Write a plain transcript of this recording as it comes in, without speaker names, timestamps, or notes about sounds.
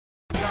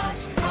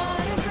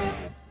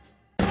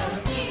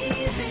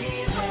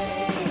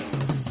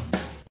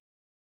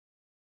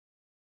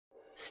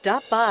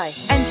Stop by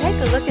and take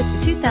a look at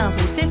the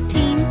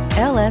 2015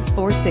 LS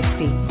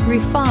 460.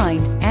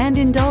 Refined and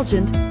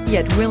indulgent,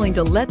 yet willing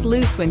to let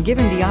loose when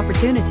given the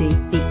opportunity,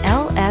 the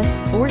LS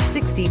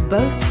 460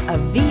 boasts a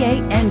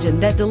V8 engine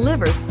that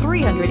delivers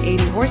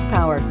 380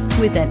 horsepower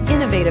with an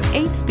innovative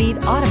 8-speed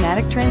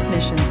automatic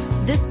transmission.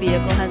 This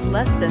vehicle has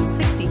less than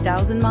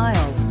 60,000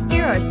 miles.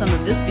 Here are some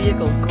of this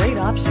vehicle's great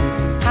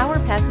options: power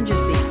passenger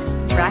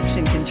seat,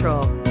 traction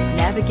control,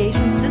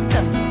 navigation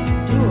system,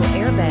 dual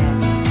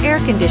airbags, air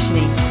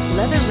conditioning,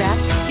 leather-wrapped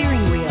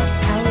steering wheel,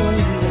 alloy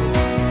wheels,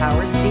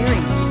 power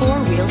steering,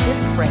 4-wheel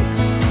disc brakes,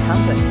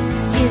 compass.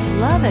 Is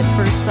love at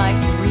first sight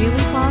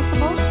really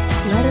possible?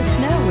 Let us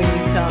know when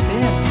you stop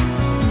in.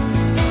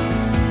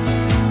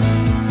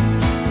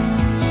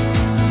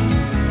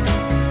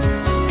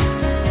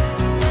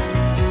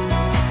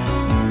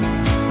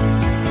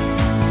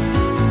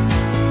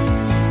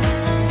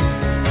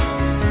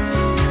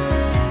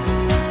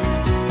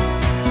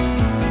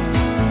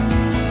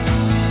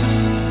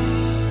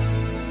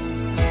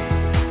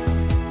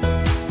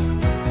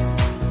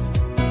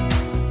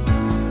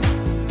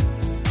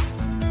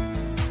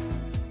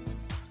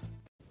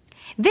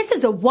 This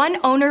is a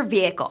one-owner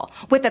vehicle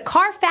with a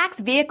Carfax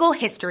Vehicle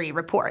History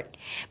Report.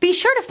 Be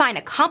sure to find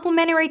a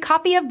complimentary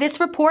copy of this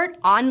report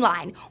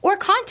online or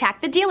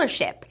contact the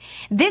dealership.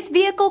 This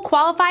vehicle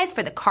qualifies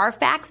for the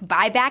Carfax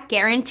Buyback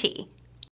Guarantee.